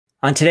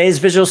On today's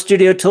Visual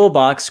Studio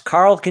Toolbox,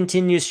 Carl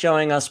continues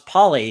showing us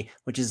Poly,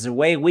 which is a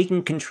way we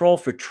can control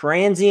for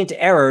transient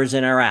errors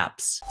in our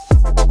apps.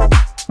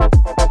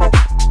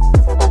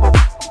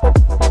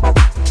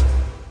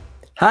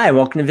 Hi,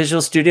 welcome to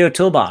Visual Studio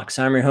Toolbox.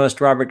 I'm your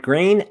host, Robert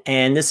Green,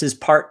 and this is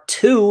part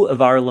 2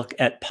 of our look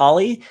at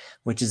Poly,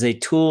 which is a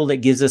tool that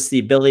gives us the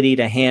ability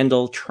to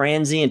handle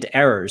transient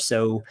errors.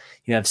 So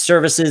you have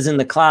services in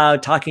the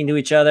cloud talking to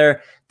each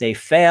other, they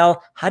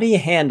fail. How do you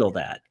handle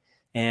that?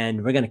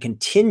 And we're going to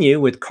continue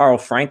with Carl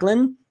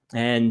Franklin.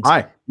 And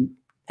hi.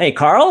 Hey,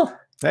 Carl.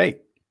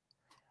 Hey.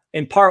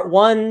 In part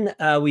 1,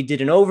 we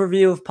did an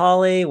overview of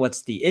Poly,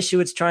 what's the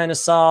issue it's trying to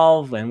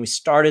solve, and we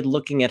started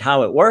looking at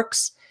how it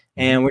works.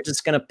 And we're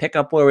just going to pick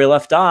up where we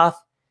left off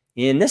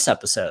in this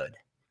episode.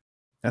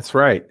 That's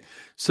right.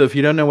 So if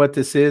you don't know what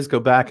this is,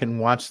 go back and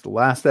watch the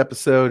last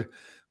episode.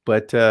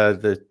 But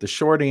the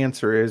short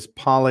answer is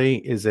Poly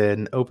is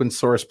an open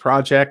source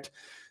project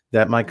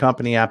that my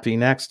company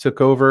AppVNext took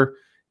over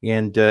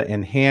and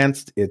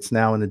enhanced. It's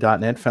now in the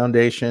 .NET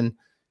Foundation.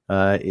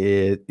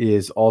 It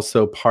is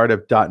also part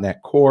of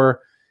 .NET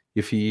Core.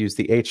 If you use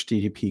the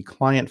HTTP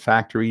client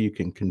factory, you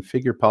can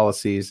configure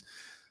policies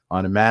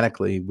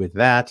automatically with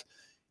that.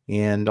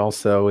 And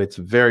also, it's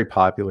very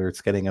popular. It's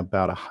getting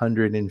about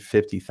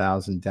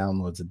 150,000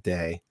 downloads a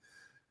day.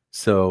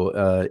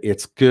 So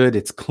it's good.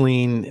 It's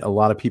clean. A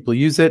lot of people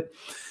use it.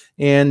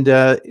 And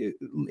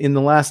in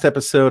the last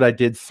episode, I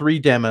did 3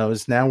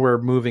 demos. Now we're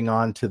moving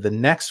on to the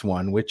next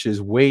one, which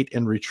is wait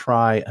and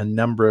retry a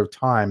number of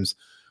times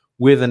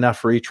with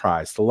enough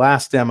retries. The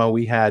last demo,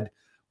 we had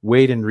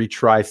wait and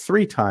retry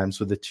 3 times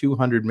with a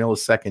 200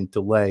 millisecond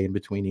delay in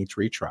between each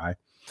retry.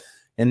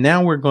 And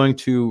now we're going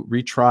to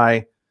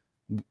retry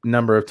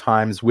number of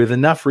times with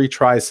enough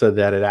retries so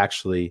that it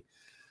actually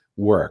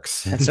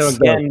works. And so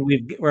again,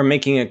 we're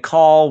making a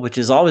call, which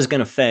is always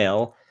going to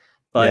fail,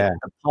 but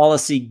the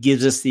policy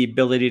gives us the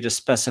ability to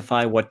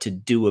specify what to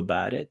do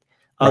about it,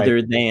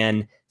 other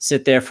than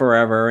sit there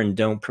forever and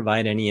don't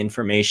provide any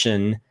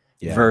information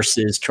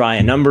versus try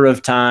a number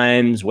of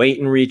times, wait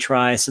and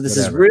retry. So this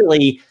is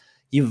really,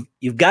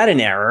 you've got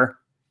an error.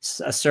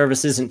 A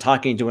service isn't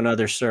talking to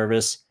another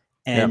service,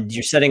 and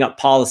you're setting up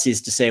policies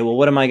to say, well,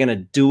 what am I going to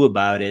do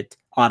about it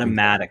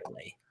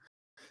automatically?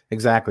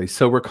 Exactly.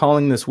 So we're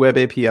calling this web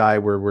API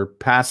where we're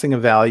passing a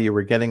value,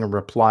 we're getting a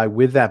reply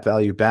with that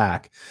value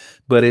back,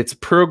 but it's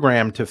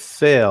programmed to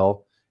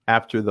fail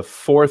after the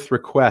 4th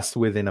request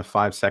within a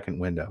 5-second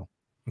window.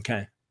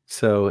 Okay.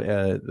 So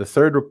the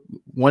third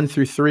 1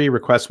 through 3,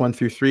 requests 1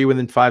 through 3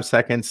 within 5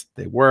 seconds,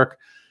 they work.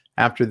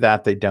 After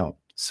that, they don't.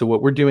 So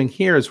what we're doing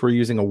here is we're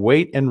using a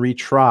wait and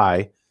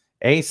retry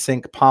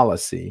async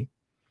policy,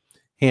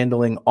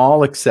 handling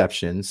all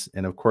exceptions.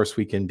 And of course,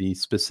 we can be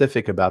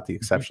specific about the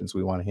exceptions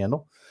we want to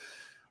handle.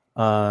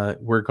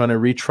 We're going to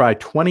retry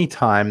 20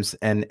 times.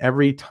 And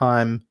every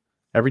time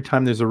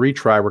there's a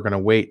retry, we're going to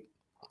wait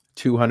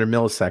 200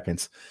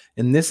 milliseconds.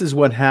 And this is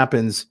what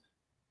happens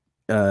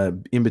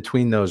in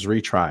between those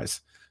retries.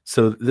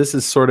 So this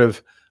is sort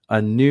of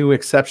a new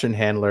exception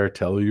handler.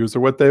 Tell the user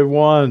what they've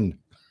won.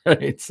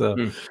 Right? So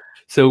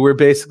we're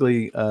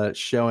basically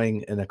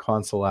showing in a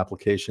console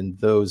application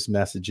those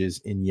messages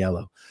in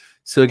yellow.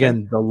 So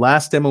again, the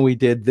last demo we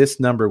did, this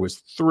number was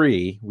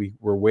 3. We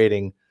were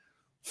waiting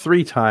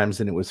 3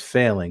 times and it was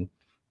failing.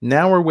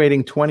 Now we're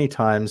waiting 20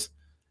 times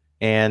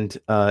and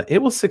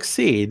it will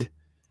succeed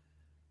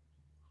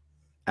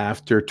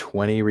after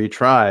 20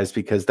 retries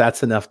because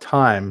that's enough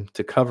time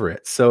to cover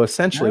it. So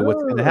essentially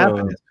what's going to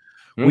happen is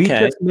we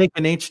just make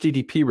an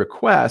HTTP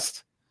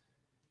request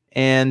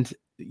and,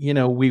 you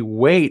know, we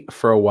wait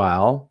for a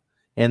while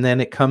and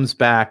then it comes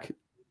back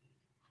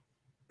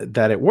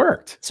that it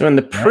worked. So in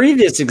the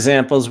previous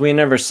examples, we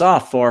never saw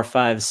 4,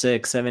 5,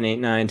 6, 7, 8,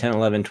 9, 10,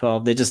 11,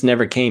 12. They just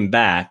never came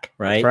back,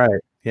 right? That's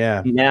right.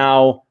 Yeah.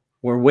 Now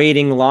we're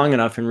waiting long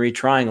enough and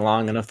retrying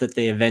long enough that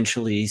they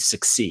eventually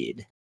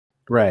succeed.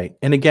 Right.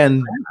 And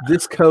again,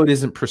 this code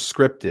isn't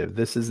prescriptive.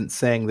 This isn't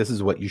saying this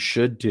is what you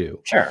should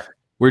do. Sure.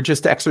 We're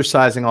just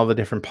exercising all the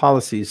different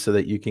policies so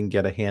that you can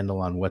get a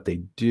handle on what they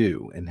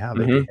do and how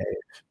they behave.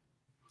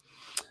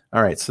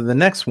 All right. So the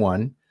next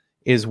one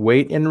is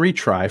wait and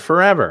retry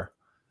forever.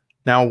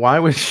 Now, why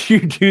would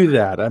you do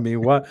that? I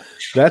mean, what?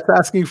 That's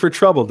asking for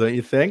trouble, don't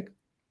you think?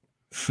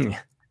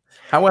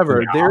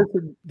 However,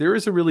 there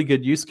is a really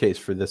good use case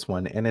for this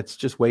one, and it's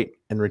just wait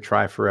and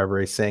retry forever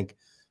async,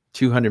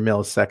 200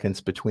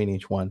 milliseconds between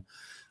each one.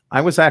 I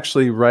was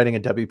actually writing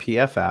a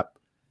WPF app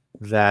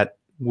that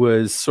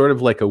was sort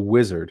of like a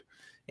wizard.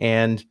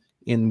 And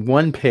in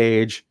one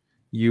page,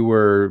 you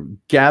were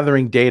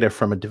gathering data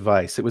from a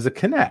device. It was a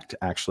Kinect,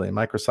 actually, a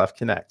Microsoft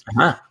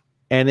Kinect.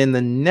 And in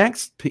the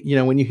next, you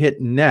know, when you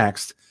hit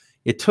next,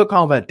 it took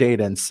all that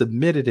data and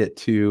submitted it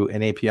to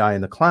an API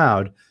in the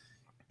cloud.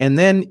 And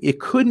then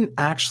it couldn't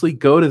actually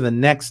go to the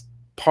next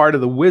part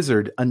of the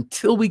wizard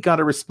until we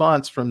got a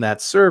response from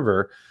that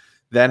server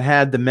that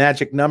had the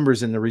magic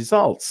numbers in the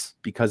results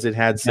because it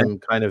had some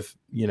kind of,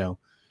 you know,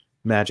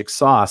 magic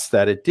sauce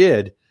that it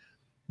did.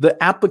 The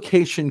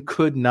application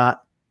could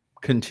not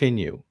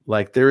continue.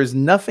 Like there is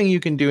nothing you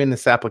can do in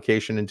this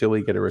application until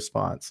we get a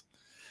response.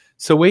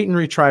 So wait and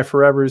retry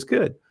forever is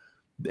good.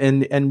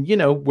 And you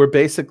know, we're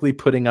basically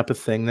putting up a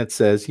thing that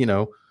says, you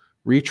know,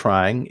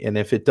 retrying, and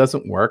if it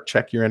doesn't work,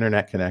 check your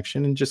internet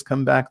connection and just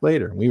come back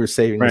later. And we were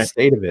saving the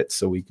state of it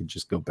so we could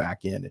just go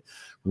back in and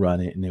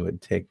run it, and it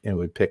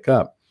would pick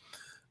up.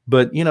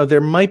 But you know,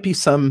 there might be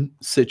some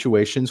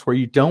situations where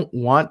you don't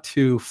want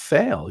to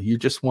fail. You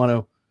just want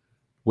to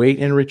wait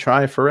and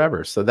retry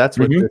forever. So that's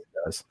what this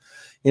does.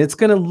 And it's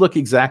going to look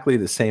exactly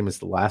the same as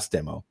the last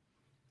demo,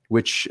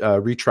 which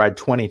retried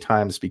 20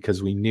 times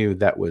because we knew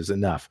that was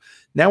enough.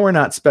 Now we're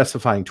not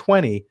specifying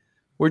 20.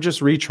 We're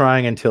just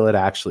retrying until it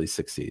actually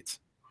succeeds.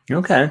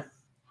 Okay.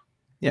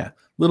 Yeah, a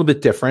little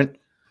bit different.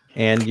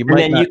 And you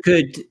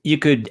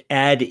could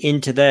add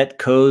into that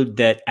code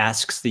that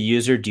asks the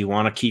user, do you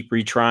want to keep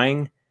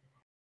retrying?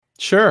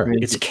 Sure. I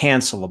mean, it's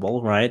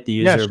cancelable, right? The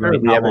user may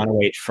not want to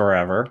wait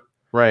forever.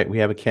 Right. We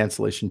have a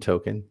cancellation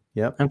token.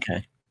 Yep.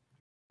 Okay.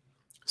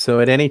 So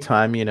at any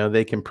time, you know,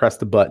 they can press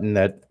the button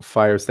that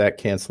fires that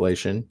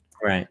cancellation.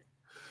 Right.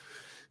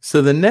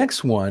 So the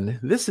next one,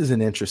 this is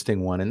an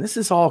interesting one, and this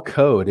is all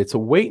code. It's a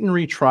wait and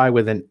retry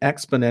with an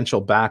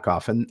exponential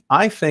backoff. And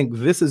I think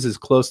this is as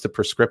close to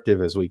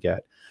prescriptive as we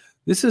get.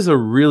 This is a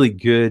really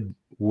good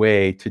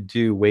way to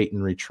do wait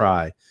and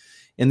retry.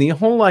 And the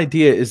whole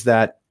idea is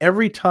that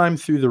every time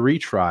through the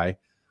retry,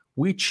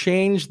 we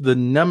change the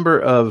number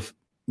of,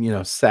 you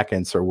know,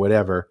 seconds or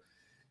whatever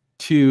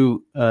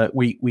to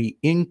we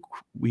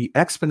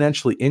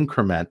exponentially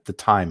increment the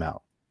timeout,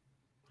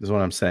 is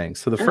what I'm saying.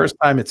 So the first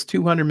time it's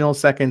 200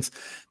 milliseconds,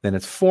 then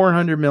it's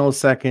 400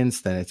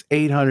 milliseconds, then it's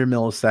 800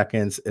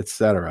 milliseconds,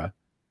 etc.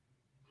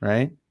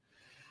 Right?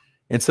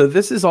 And so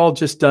this is all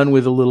just done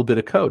with a little bit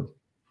of code.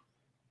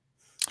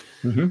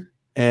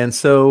 And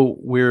so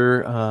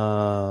we're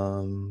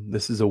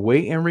this is a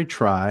wait and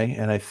retry,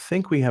 and I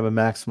think we have a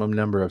maximum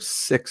number of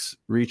 6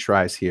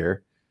 retries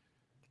here.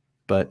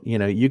 But you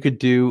know, you could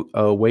do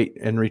a wait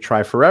and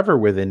retry forever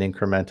with an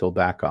incremental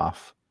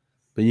backoff.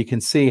 But you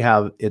can see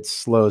how it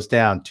slows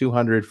down: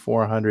 200,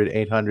 400,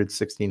 800,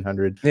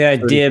 1600. The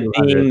idea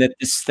being that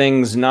this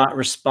thing's not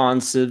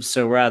responsive,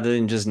 so rather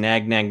than just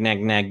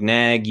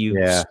nag,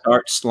 you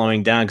start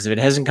slowing down, because if it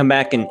hasn't come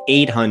back in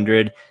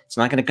 800, it's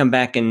not going to come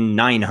back in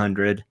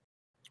 900.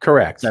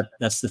 Correct.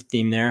 That's the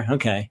theme there.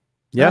 Okay.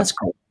 Yeah, that's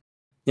cool.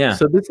 Yeah.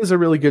 So this is a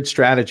really good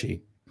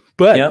strategy,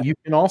 but you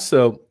can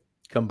also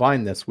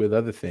combine this with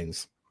other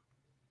things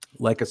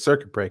like a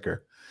circuit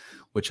breaker,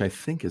 which I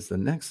think is the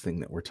next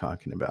thing that we're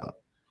talking about.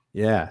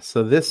 Yeah.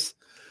 So this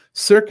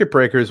circuit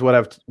breaker is what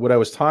I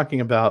was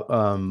talking about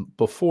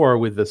before,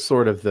 with the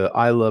sort of the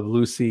I Love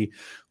Lucy,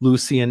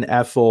 Lucy and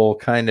Ethel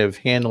kind of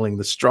handling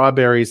the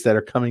strawberries that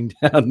are coming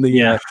down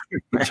the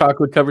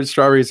chocolate covered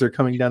strawberries are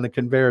coming down the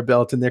conveyor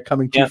belt, and they're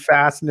coming too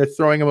fast and they're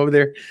throwing them over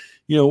there.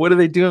 You know, what are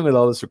they doing with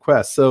all this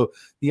requests? So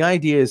the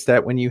idea is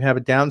that when you have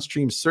a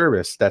downstream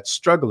service that's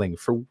struggling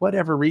for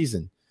whatever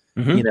reason,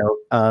 you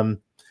know,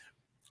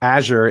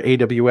 Azure,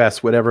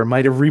 AWS, whatever,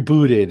 might have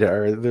rebooted,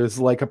 or there's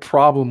like a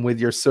problem with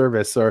your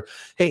service, or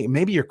hey,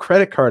 maybe your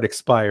credit card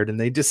expired and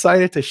they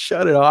decided to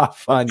shut it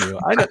off on you.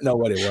 I don't know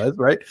what it was,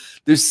 right?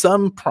 There's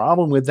some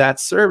problem with that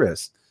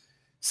service.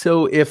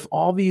 So if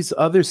all these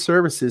other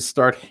services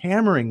start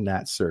hammering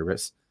that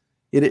service,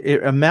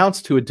 it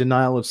amounts to a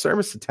denial of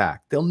service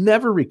attack. They'll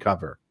never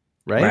recover,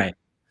 right?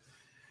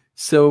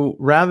 So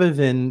rather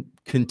than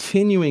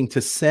continuing to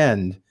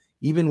send,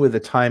 even with a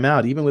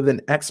timeout, even with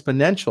an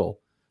exponential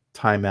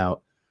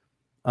timeout,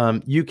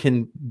 you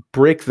can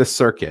break the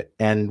circuit.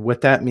 And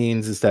what that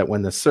means is that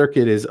when the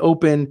circuit is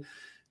open,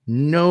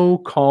 no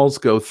calls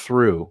go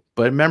through.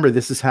 But remember,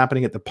 this is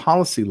happening at the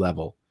policy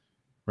level,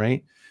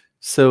 right?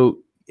 So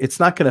it's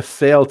not going to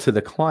fail to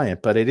the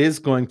client, but it is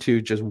going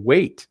to just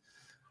wait.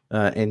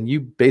 And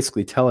you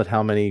basically tell it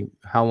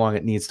how long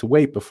it needs to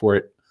wait before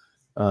it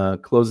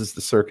closes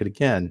the circuit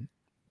again.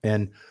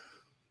 And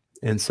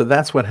so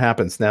that's what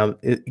happens. Now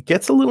it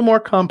gets a little more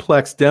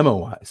complex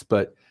demo-wise,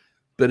 but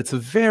it's a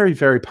very,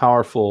 very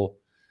powerful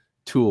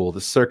tool,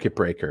 the circuit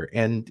breaker,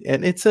 and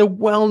it's a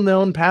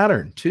well-known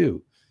pattern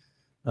too.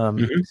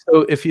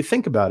 So if you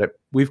think about it,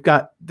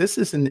 this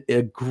is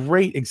a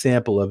great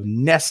example of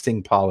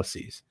nesting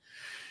policies.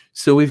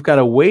 So we've got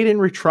a wait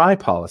and retry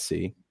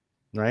policy,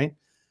 right?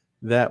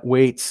 That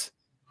waits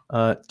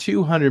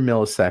 200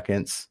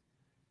 milliseconds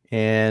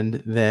and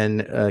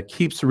then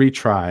keeps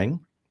retrying.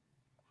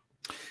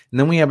 And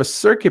then we have a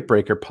circuit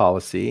breaker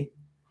policy,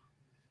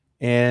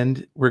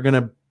 and we're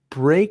going to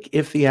break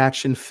if the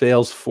action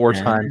fails 4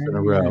 times in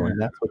a row.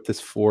 And that's what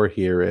this 4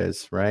 here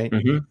is, right?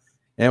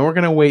 And we're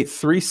going to wait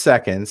 3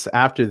 seconds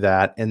after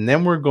that. And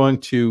then we're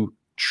going to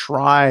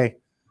try,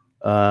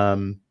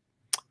 we're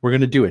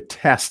going to do a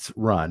test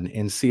run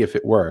and see if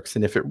it works.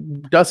 And if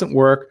it doesn't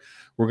work,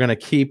 we're going to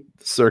keep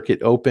the circuit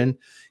open.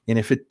 And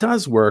if it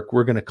does work,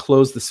 we're going to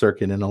close the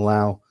circuit and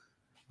allow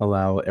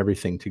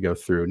everything to go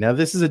through. Now,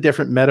 this is a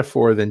different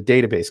metaphor than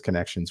database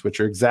connections, which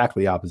are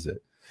exactly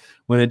opposite.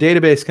 When a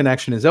database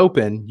connection is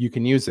open, you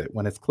can use it.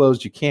 When it's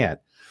closed, you can't.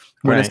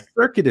 When a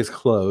circuit is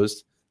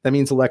closed, that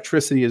means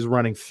electricity is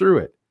running through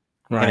it.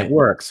 Right. And it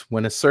works.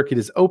 When a circuit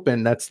is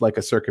open, that's like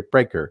a circuit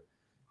breaker.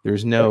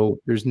 There's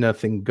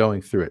nothing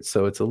going through it.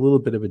 So it's a little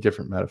bit of a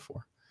different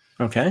metaphor.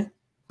 Okay.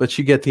 But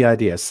you get the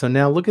idea. So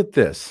now look at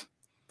this.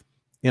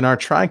 In our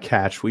try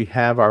catch, we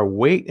have our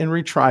wait and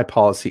retry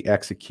policy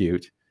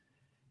execute.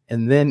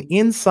 And then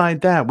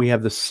inside that, we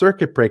have the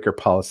circuit breaker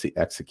policy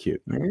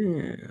execute.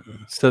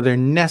 So they're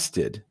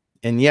nested.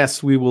 And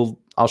yes,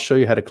 I'll show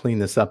you how to clean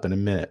this up in a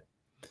minute.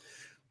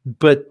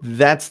 But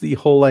that's the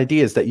whole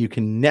idea, is that you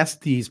can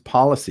nest these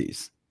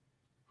policies,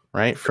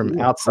 right? From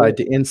outside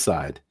to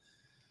inside.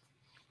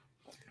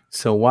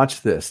 So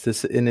watch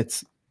this. And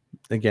it's,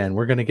 again,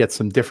 we're going to get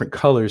some different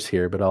colors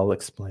here, but I'll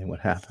explain what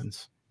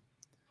happens.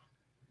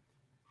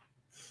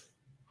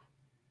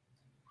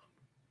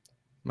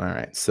 All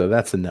right, so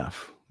that's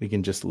enough. We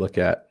can just look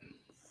at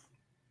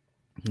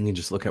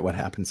what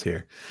happens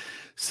here.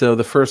 So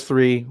the first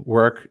three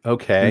work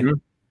okay.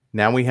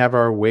 Now we have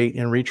our wait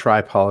and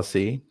retry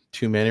policy,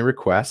 too many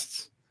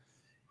requests.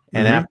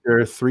 And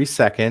after 3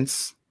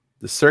 seconds,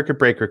 the circuit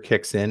breaker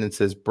kicks in and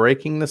says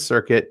breaking the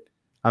circuit.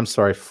 I'm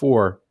sorry,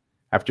 4.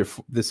 After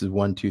this is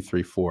 1, 2,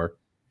 3, 4.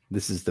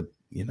 This is the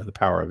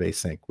power of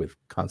async with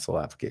console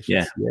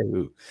applications.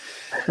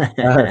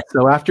 Yeah.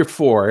 So after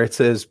 4, it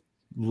says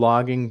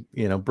logging,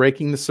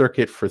 breaking the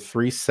circuit for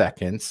 3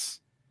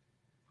 seconds,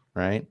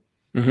 right?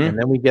 And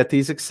then we get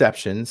these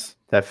exceptions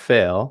that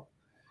fail.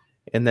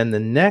 And then the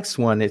next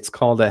one, it's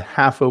called a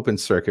half open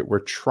circuit.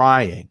 We're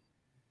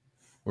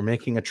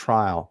making a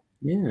trial.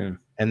 Yeah.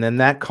 And then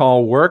that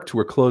call worked.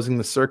 We're closing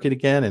the circuit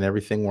again and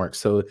everything works.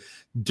 So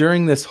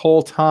during this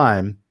whole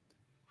time,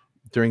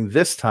 during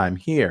this time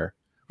here,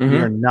 we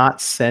are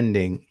not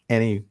sending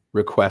any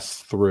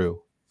requests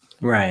through.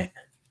 Right.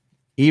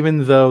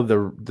 Even though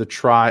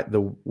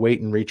the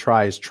wait and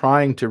retry is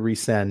trying to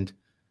resend,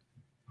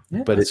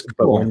 but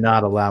we're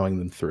not allowing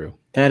them through.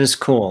 That is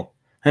cool.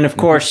 And of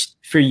course,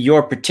 for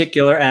your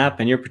particular app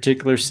and your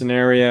particular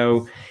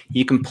scenario,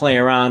 you can play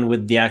around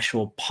with the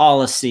actual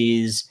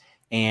policies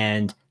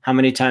and how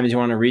many times you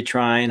want to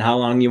retry and how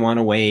long you want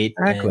to wait.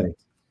 Exactly.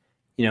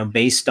 And,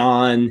 based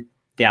on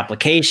the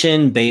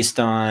application, based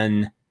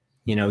on,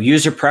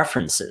 user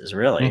preferences,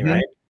 really,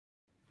 right?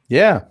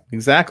 Yeah,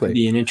 exactly. It'd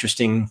be an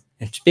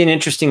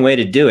interesting way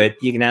to do it.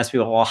 You can ask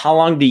people, well, how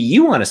long do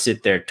you want to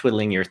sit there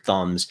twiddling your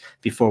thumbs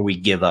before we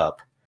give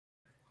up?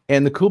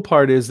 And the cool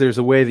part is there's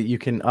a way that you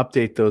can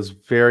update those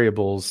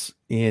variables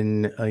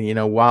in,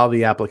 while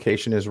the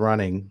application is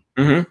running.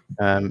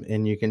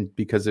 And you can,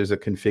 because there's a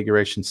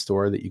configuration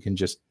store that you can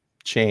just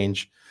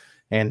change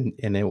and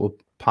it will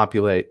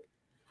populate.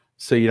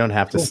 So you don't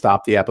have to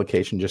stop the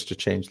application just to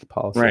change the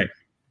policy. Right.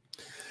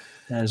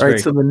 All right.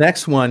 So the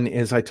next one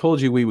is, I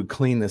told you we would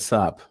clean this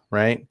up,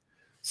 right?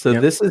 So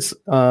this is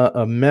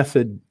a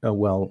method,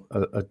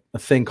 a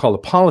thing called a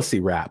policy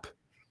wrap.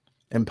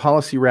 And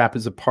policy wrap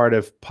is a part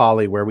of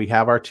Poly where we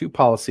have our 2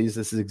 policies.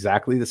 This is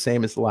exactly the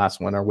same as the last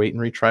one, our wait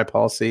and retry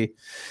policy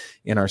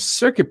and our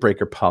circuit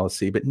breaker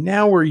policy. But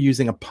now we're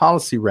using a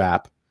policy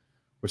wrap.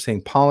 We're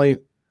saying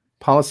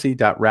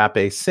policy.wrap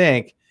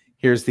async.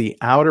 Here's the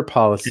outer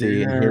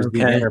policy and here's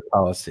the inner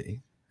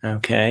policy.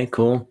 Okay,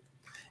 cool.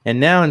 And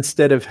now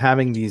instead of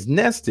having these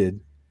nested,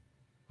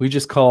 we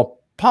just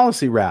call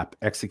policy wrap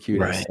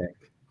execute async.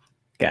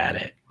 Got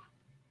it.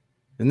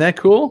 Isn't that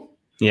cool?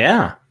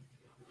 Yeah.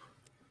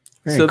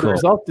 So the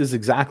result is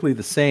exactly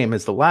the same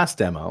as the last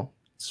demo.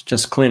 It's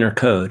just cleaner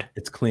code.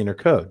 It's cleaner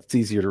code. It's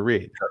easier to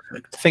read.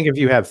 Perfect. Think if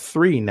you have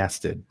 3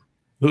 nested.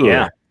 Ooh.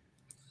 Yeah.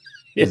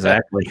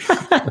 Exactly.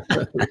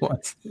 who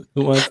wants to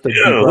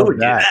debug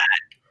that?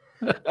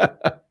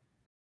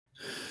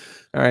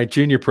 All right,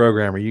 junior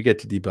programmer, you get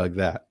to debug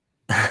that.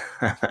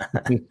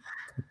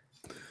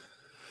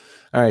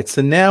 All right,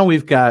 so now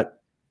we've got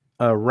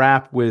a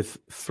wrap with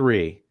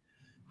 3.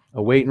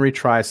 A wait and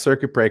retry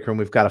circuit breaker, and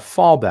we've got a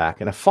fallback.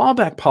 And a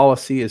fallback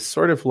policy is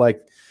sort of like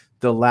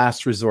the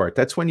last resort.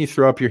 That's when you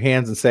throw up your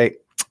hands and say,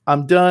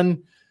 I'm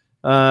done.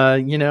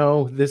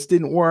 This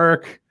didn't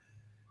work.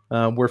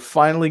 We're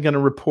finally going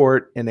to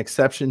report an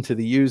exception to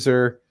the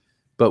user,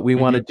 but we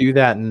want to do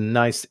that in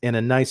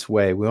a nice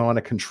way. We want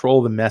to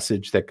control the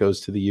message that goes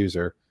to the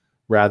user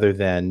rather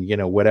than,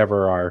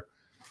 whatever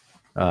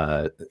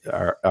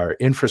our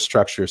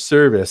infrastructure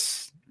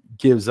service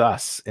gives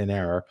us an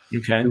error.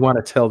 Okay. We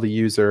want to tell the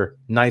user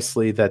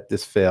nicely that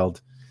this failed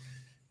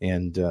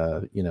and,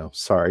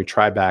 sorry,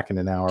 try back in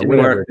an hour. Didn't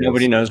work.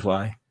 Nobody knows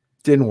why.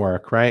 Didn't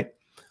work, right?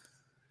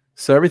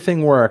 So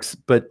everything works,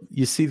 but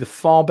you see the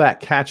fallback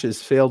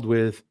catches failed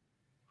with,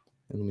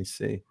 let me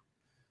see.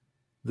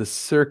 The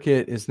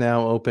circuit is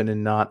now open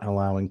and not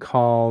allowing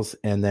calls.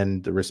 And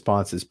then the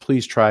response is,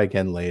 please try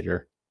again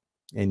later.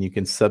 And you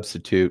can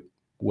substitute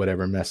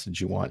whatever message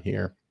you want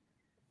here.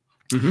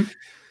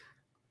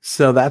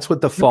 So that's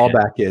what the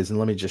fallback is. And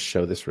let me just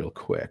show this real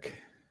quick.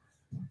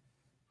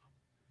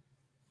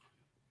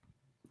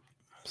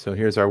 So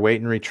here's our wait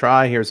and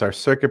retry. Here's our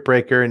circuit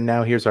breaker. And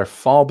now here's our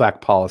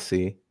fallback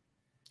policy.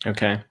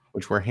 Okay.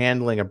 Which we're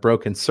handling a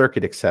broken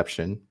circuit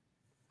exception.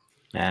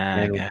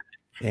 And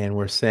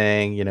we're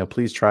saying,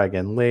 please try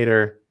again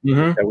later.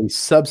 that we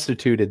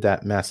substituted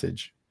that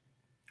message.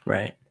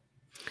 Right.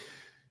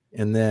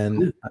 And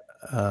then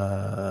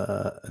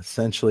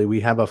essentially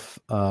we have a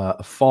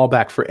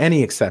fallback for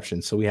any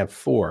exception. So we have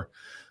 4,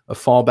 a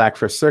fallback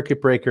for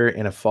circuit breaker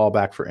and a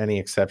fallback for any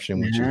exception,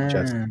 which is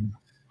just,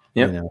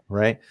 you know,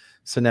 right?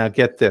 So now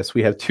get this,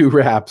 we have 2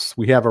 wraps.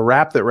 We have a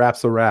wrap that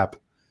wraps a wrap.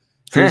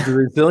 There's the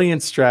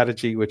resilience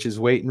strategy, which is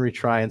wait and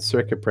retry and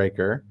circuit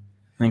breaker.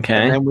 Okay.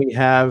 And then we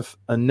have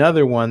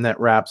another one that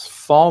wraps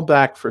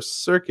fallback for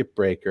circuit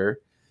breaker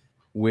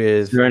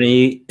with... Is there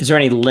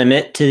any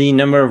limit to the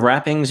number of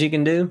wrappings you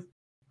can do?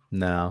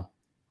 No.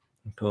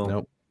 Cool.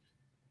 Nope.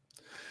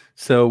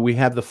 So we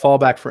have the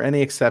fallback for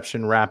any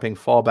exception wrapping,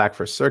 fallback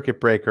for circuit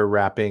breaker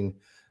wrapping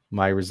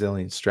my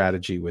resilience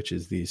strategy, which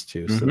is these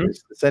 2. So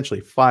there's essentially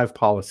 5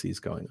 policies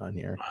going on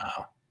here.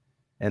 Wow.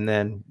 And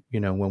then, you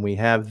know, when we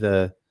have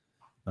the,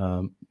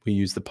 we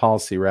use the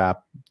policy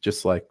wrap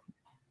just like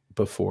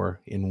before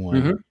in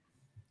one.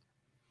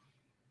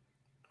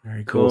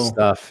 Very cool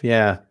stuff.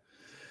 Yeah.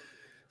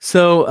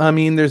 So, I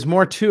mean, there's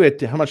more to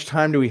it. How much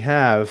time do we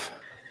have?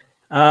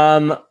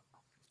 We're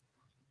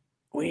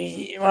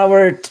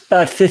at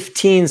about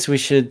 15, so we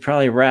should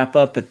probably wrap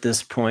up at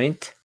this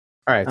point.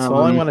 All right. So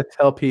all I want to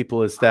tell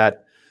people is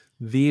that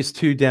these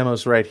 2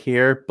 demos right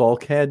here,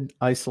 bulkhead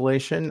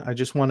isolation, I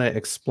just want to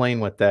explain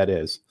what that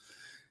is.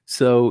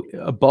 So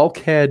a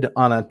bulkhead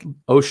on an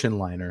ocean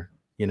liner,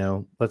 you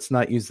know, let's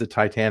not use the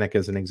Titanic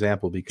as an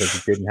example because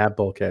it didn't have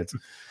bulkheads,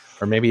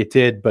 or maybe it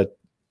did, but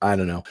I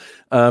don't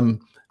know.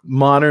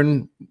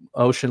 Modern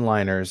ocean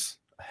liners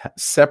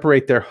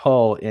separate their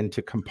hull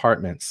into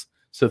compartments.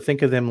 So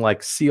think of them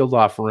like sealed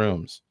off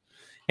rooms.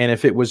 And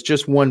if it was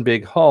just one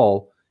big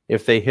hull,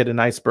 if they hit an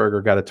iceberg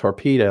or got a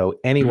torpedo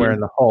anywhere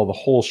in the hull, the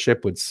whole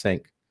ship would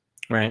sink.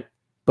 Right.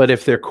 But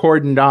if they're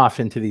cordoned off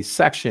into these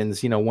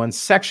sections, you know, one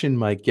section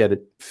might get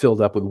it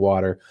filled up with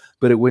water,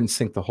 but it wouldn't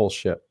sink the whole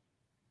ship.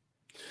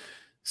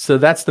 So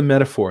that's the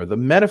metaphor. The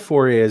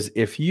metaphor is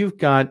if you've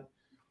got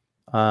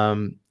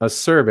a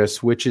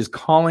service which is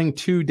calling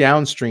 2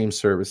 downstream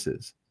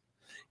services,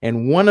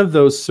 and one of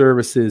those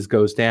services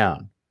goes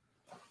down,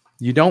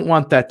 you don't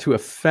want that to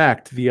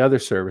affect the other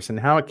service. And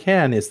how it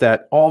can is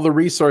that all the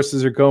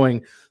resources are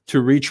going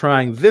to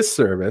retrying this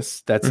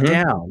service that's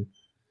down.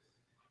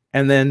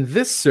 And then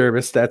this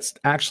service that's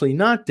actually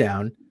not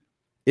down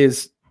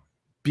is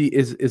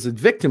a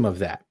victim of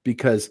that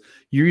because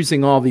you're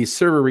using all these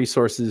server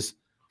resources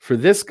for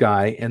this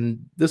guy and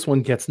this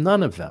one gets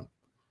none of them.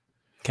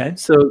 Okay.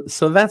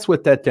 So that's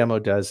what that demo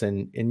does.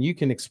 And you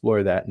can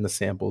explore that in the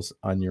samples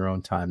on your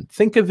own time.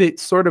 Think of it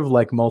sort of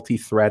like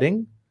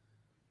multi-threading,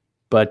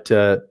 but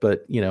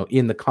you know,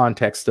 in the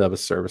context of a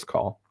service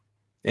call,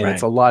 and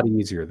it's a lot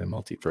easier than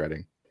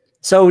multi-threading.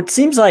 So it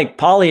seems like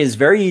Poly is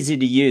very easy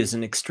to use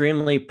and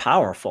extremely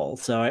powerful.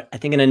 So I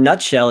think in a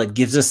nutshell, it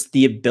gives us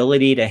the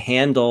ability to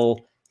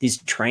handle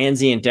these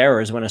transient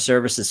errors when a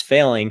service is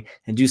failing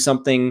and do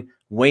something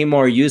way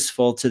more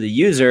useful to the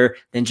user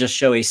than just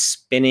show a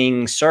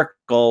spinning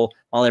circle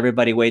while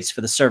everybody waits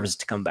for the service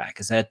to come back.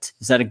 Is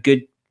that a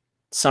good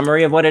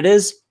summary of what it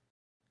is?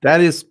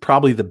 That is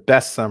probably the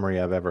best summary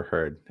I've ever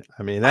heard.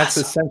 I mean, that's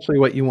essentially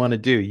what you want to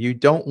do. You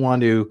don't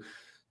want to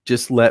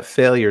just let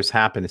failures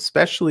happen,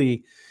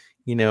 especially,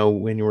 you know,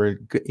 when you're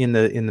in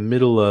the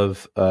middle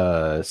of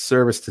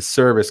service to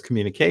service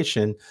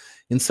communication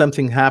and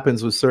something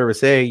happens with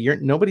service A,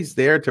 nobody's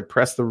there to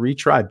press the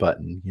retry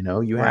button. You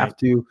know, you have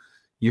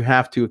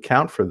to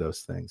account for those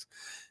things.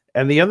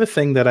 And the other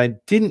thing that I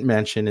didn't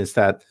mention is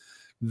that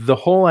the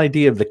whole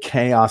idea of the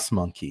chaos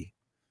monkey,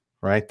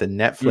 right? The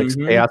Netflix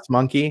chaos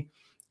monkey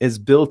is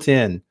built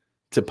in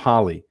to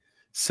Poly.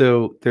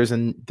 So there's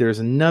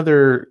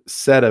another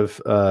set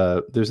of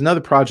there's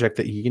another project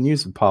that you can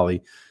use with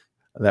Poly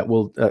that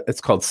will it's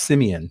called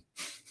Simian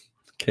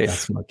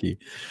Chaos Monkey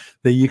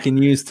that you can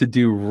use to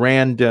do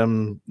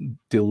random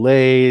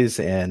delays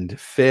and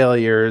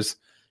failures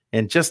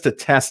and just to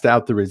test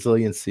out the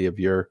resiliency of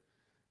your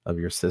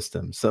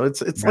system. So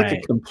it's like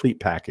a complete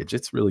package.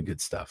 It's really good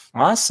stuff.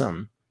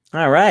 Awesome.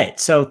 All right.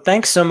 So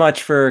thanks so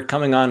much for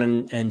coming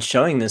on and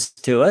showing this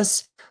to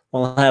us.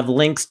 We'll have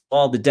links to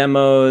all the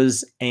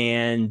demos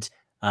and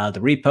the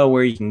repo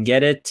where you can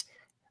get it.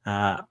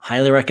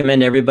 Highly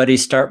recommend everybody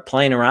start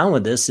playing around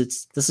with this.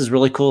 This is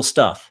really cool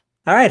stuff.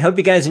 All right. Hope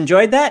you guys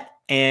enjoyed that.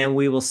 And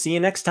we will see you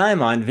next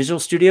time on Visual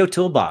Studio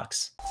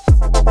Toolbox.